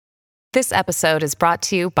This episode is brought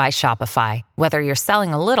to you by Shopify. Whether you're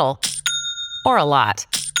selling a little or a lot,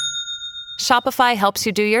 Shopify helps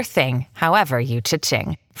you do your thing, however you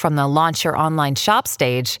cha-ching. From the launch your online shop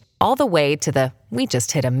stage, all the way to the we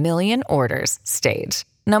just hit 1 million orders stage.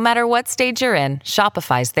 No matter what stage you're in,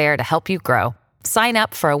 Shopify's there to help you grow. Sign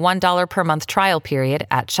up for a $1 per month trial period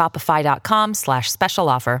at shopify.com/special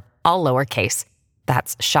offer, all lowercase.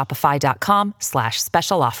 That's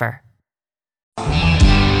shopify.com/special offer.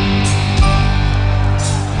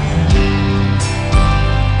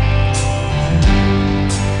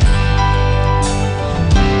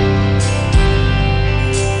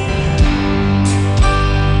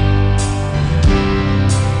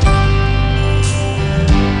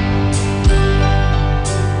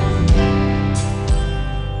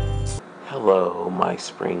 Hello, my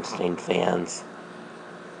Springsteen fans.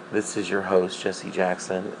 This is your host, Jesse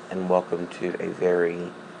Jackson, and welcome to a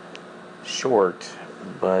very short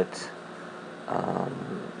but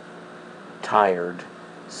tired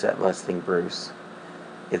Set Listing Bruce.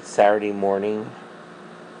 It's Saturday morning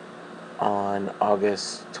on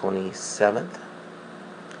August 27th,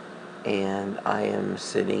 and I am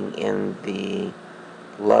sitting in the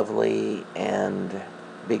lovely and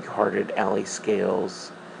big-hearted Allie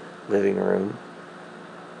Scales living room,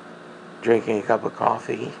 drinking a cup of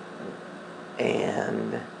coffee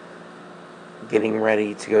and getting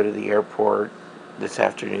ready to go to the airport this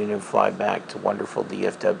afternoon and fly back to wonderful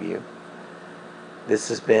DFW. This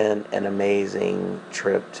has been an amazing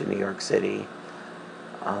trip to New York City.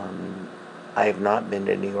 I have not been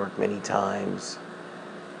to New York many times.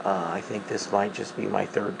 I think this might just be my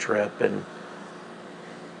third trip, and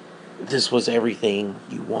this was everything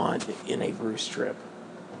you want in a Bruce trip.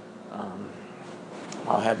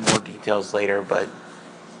 I'll have more details later, but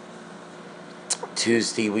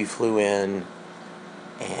Tuesday we flew in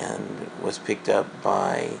and was picked up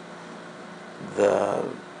by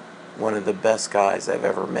one of the best guys I've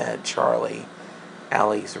ever met, Charlie,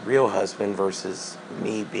 Allie's real husband versus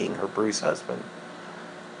me being her Bruce husband.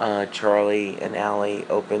 Charlie and Allie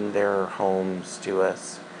opened their homes to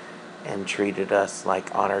us and treated us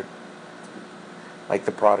like the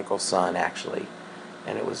prodigal son, actually.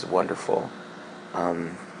 And it was wonderful.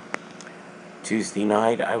 Tuesday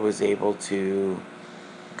night, I was able to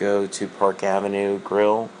go to Park Avenue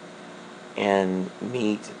Grill and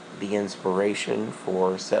meet the inspiration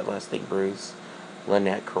for Set Listing Bruce,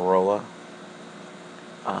 Lynette Carolla.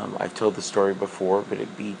 I've told the story before, but it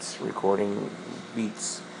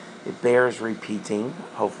bears repeating.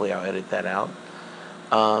 Hopefully I'll edit that out.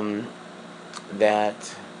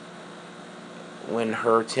 That when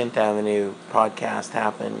her 10th Avenue podcast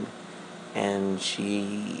happened and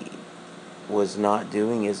she was not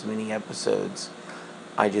doing as many episodes,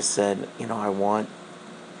 I just said, I want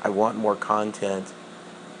more content,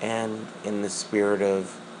 and in the spirit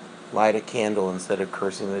of light a candle instead of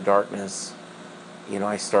cursing the darkness,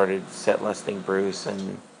 I started Set Listing Bruce,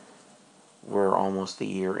 and we're almost a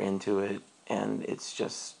year into it, and it's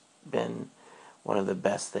just been one of the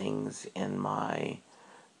best things in my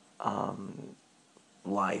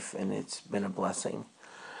life, and it's been a blessing.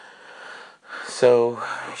 So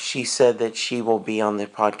she said that she will be on the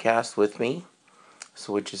podcast with me,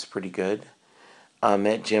 which is pretty good. I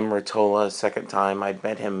met Jim Rottola a second time. I'd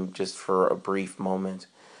met him just for a brief moment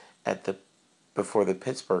before the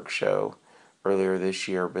Pittsburgh show earlier this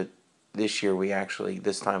year, but this time we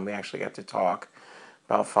actually got to talk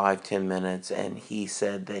about 5-10 minutes, and he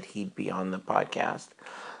said that he'd be on the podcast.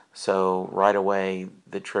 So right away,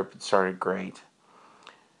 the trip had started great.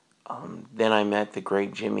 Then I met the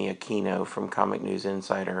great Jimmy Aquino from Comic News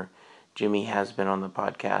Insider. Jimmy has been on the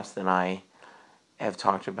podcast, and I have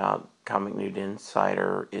talked about Comic News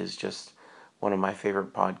Insider is just one of my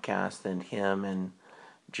favorite podcasts, and him and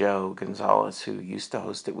Joe Gonzalez, who used to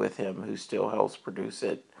host it with him, who still helps produce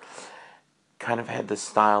it, kind of had the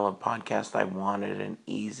style of podcast I wanted, an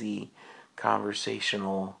easy,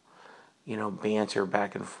 conversational, banter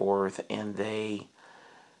back and forth, and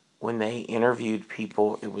when they interviewed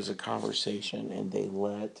people, it was a conversation, and they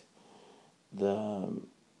let the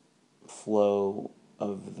flow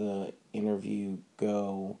of the interview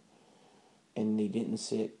go, and they didn't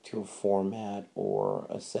stick to a format or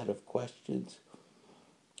a set of questions.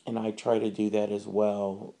 And I try to do that as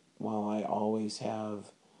well, while I always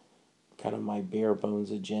have kind of my bare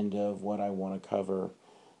bones agenda of what I want to cover.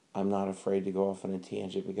 I'm not afraid to go off on a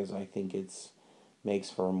tangent because I think it's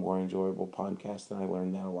makes for a more enjoyable podcast, and I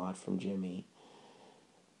learned that a lot from Jimmy.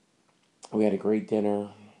 We had a great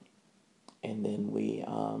dinner, and then we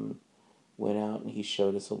went out and he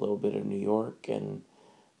showed us a little bit of New York, and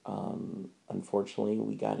unfortunately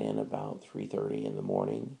we got in about 3:30 in the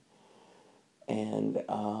morning, And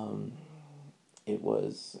it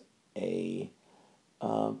was a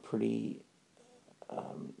pretty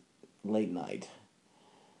late night.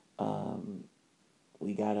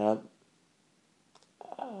 We got up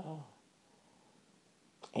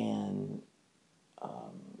and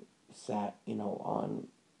sat, on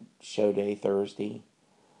show day Thursday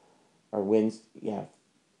or Wednesday. Yeah,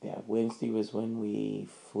 Wednesday was when we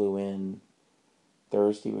flew in.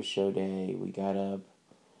 Thursday was show day. We got up,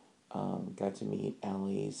 got to meet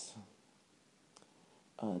Allie's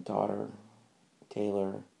daughter,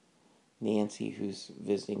 Taylor, Nancy, who's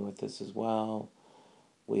visiting with us as well.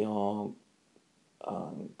 We all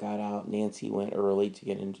got out. Nancy went early to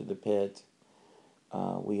get into the pit.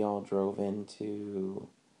 We all drove into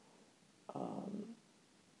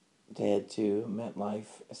to head to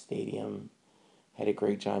MetLife Stadium. Had a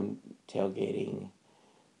great time tailgating.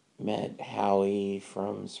 Met Howie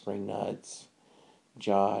from Spring Nuts,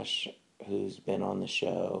 Josh, who's been on the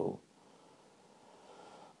show.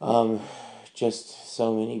 Just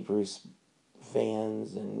so many Bruce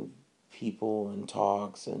fans and people and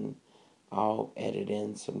talks, and I'll edit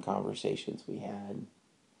in some conversations we had.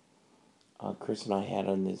 Chris and I had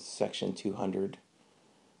on this section 200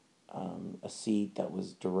 a seat that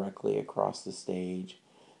was directly across the stage.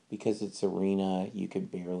 Because it's arena, you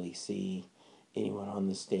could barely see anyone on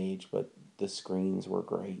the stage, but the screens were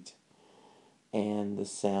great. And the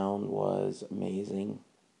sound was amazing.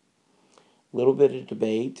 A little bit of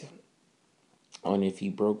debate on if he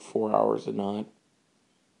broke 4 hours or not,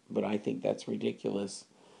 but I think that's ridiculous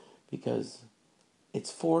because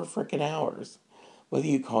it's 4 freaking hours. Whether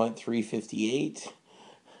you call it 3:58,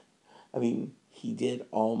 I mean, he did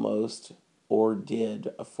almost or did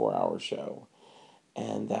a 4-hour show.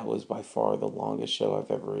 And that was by far the longest show I've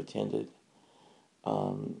ever attended.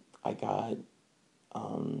 I got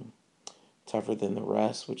Tougher Than the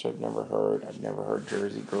Rest, which I've never heard. I've never heard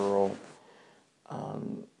Jersey Girl.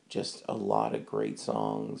 Just a lot of great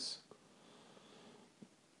songs.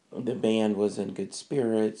 The band was in good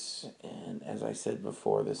spirits, and as I said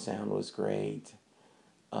before, the sound was great.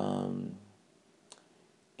 In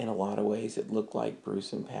a lot of ways, it looked like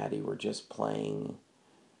Bruce and Patty were just playing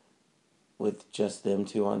with just them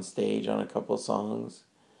two on stage on a couple of songs.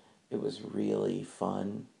 It was really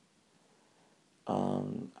fun.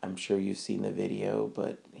 I'm sure you've seen the video,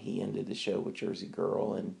 but he ended the show with Jersey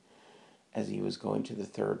Girl, and as he was going to the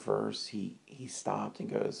third verse, he stopped and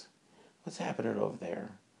goes, "What's happening over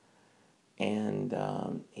there?"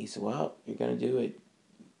 And he said, "Well, you're going to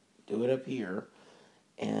do it up here."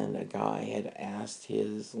 And a guy had asked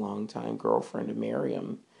his longtime girlfriend to marry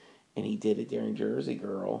him, and he did it during Jersey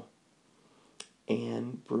Girl.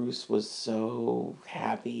 And Bruce was so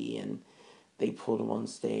happy, and they pulled him on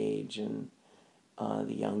stage, and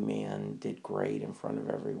the young man did great in front of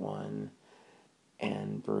everyone.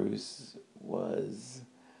 And Bruce was,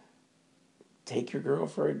 "Take your girl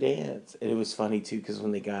for a dance." And it was funny, too, because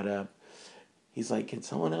when they got up, he's like, "Can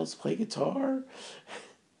someone else play guitar?"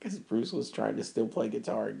 Because Bruce was trying to still play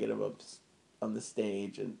guitar and get him up on the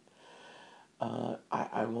stage. And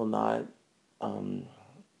I will not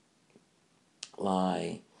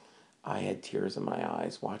lie. I had tears in my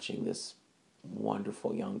eyes watching this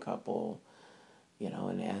wonderful young couple,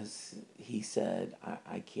 and as he said,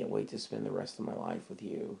 I can't wait to spend the rest of my life with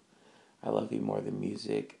you. I love you more than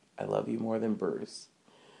music. I love you more than Bruce.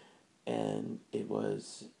 And it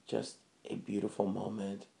was just a beautiful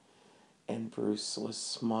moment. And Bruce was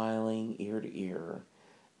smiling ear to ear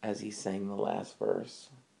as he sang the last verse.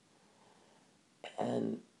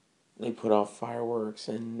 And they put off fireworks,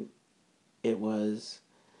 and it was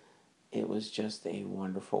just a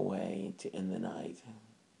wonderful way to end the night.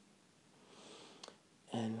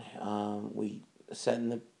 And we sat in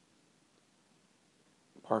the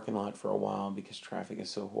parking lot for a while because traffic is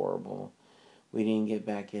so horrible. We didn't get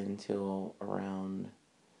back in until around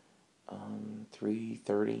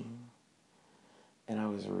 3:30, and I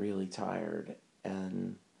was really tired.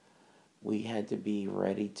 And we had to be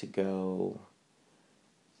ready to go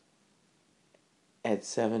at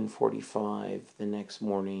 7:45 the next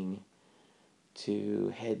morning to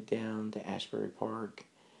head down to Asbury Park,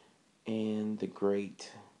 and the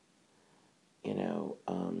great,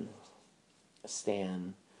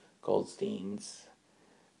 Stan Goldstein's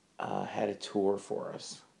had a tour for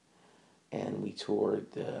us, and we toured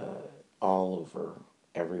all over,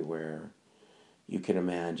 everywhere you can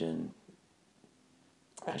imagine.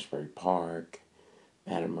 Asbury Park,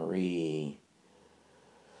 Madame Marie,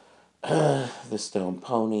 the Stone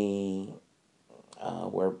Pony,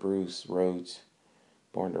 where Bruce wrote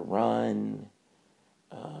Born to Run,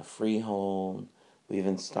 Freehold. We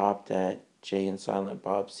even stopped at Jay and Silent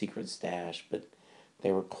Bob's Secret Stash, but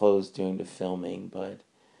they were closed due to filming. But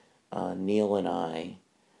Neil and I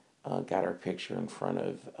got our picture in front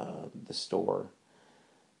of the store.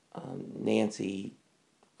 Nancy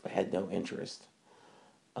had no interest.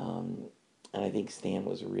 And I think Stan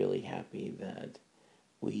was really happy that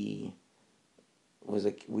we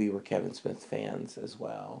were Kevin Smith fans as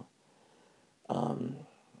well.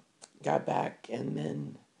 Got back, and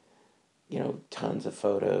then, tons of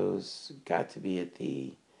photos. Got to be at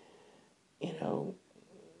the,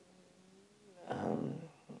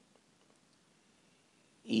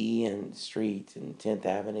 E and Street and 10th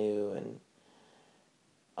Avenue,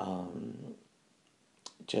 and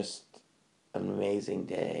just an amazing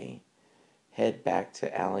day. Head back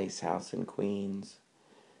to Allie's house in Queens.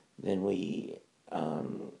 Then we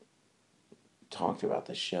talked about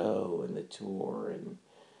the show and the tour and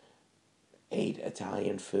ate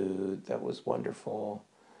Italian food that was wonderful.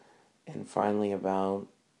 And finally, about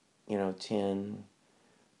 10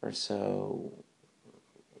 or so,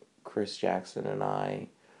 Chris Jackson and I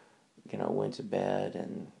went to bed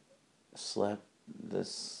and slept the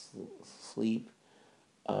sleep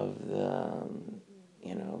of the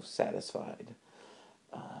satisfied.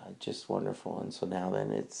 Just wonderful. And so now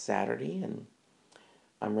then it's Saturday, and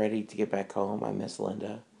I'm ready to get back home. I miss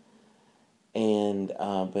Linda. And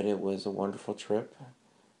but it was a wonderful trip.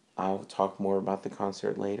 I'll talk more about the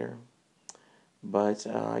concert later. But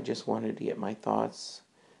I just wanted to get my thoughts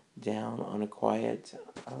down on a quiet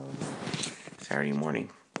Saturday morning.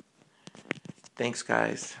 Thanks,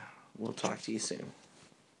 guys. We'll talk to you soon.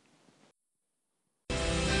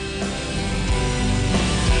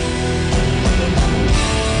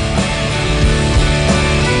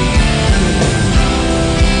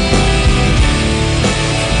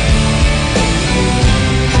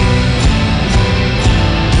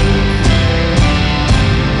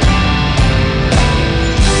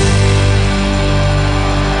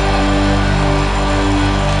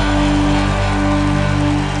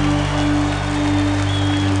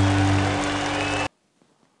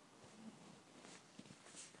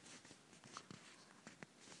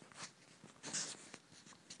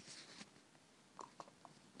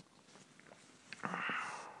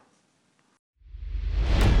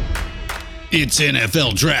 It's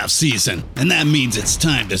NFL draft season, and that means it's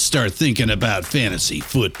time to start thinking about fantasy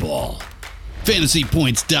football.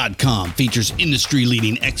 FantasyPoints.com features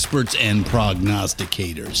industry-leading experts and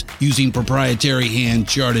prognosticators using proprietary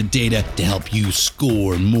hand-charted data to help you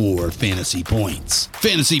score more fantasy points.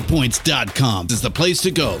 FantasyPoints.com is the place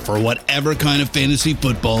to go for whatever kind of fantasy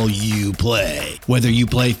football you play. Whether you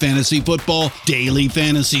play fantasy football, daily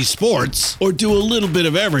fantasy sports, or do a little bit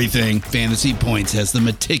of everything, Fantasy Points has the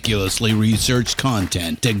meticulously researched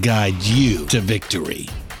content to guide you to victory.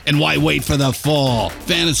 And why wait for the fall?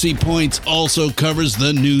 Fantasy Points also covers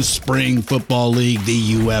the new spring football league,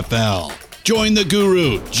 the UFL. Join the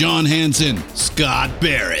guru, John Hansen, Scott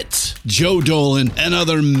Barrett, Joe Dolan, and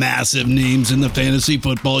other massive names in the fantasy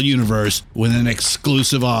football universe with an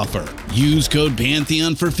exclusive offer. Use code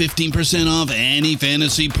Pantheon for 15% off any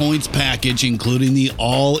Fantasy Points package, including the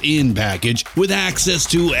all-in package, with access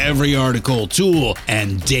to every article, tool,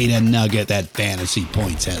 and data nugget that Fantasy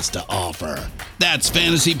Points has to offer. That's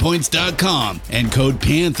FantasyPoints.com and code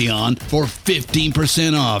Pantheon for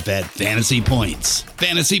 15% off at Fantasy Points.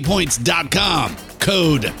 FantasyPoints.com,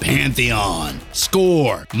 code Pantheon.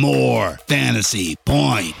 Score more fantasy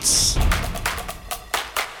points.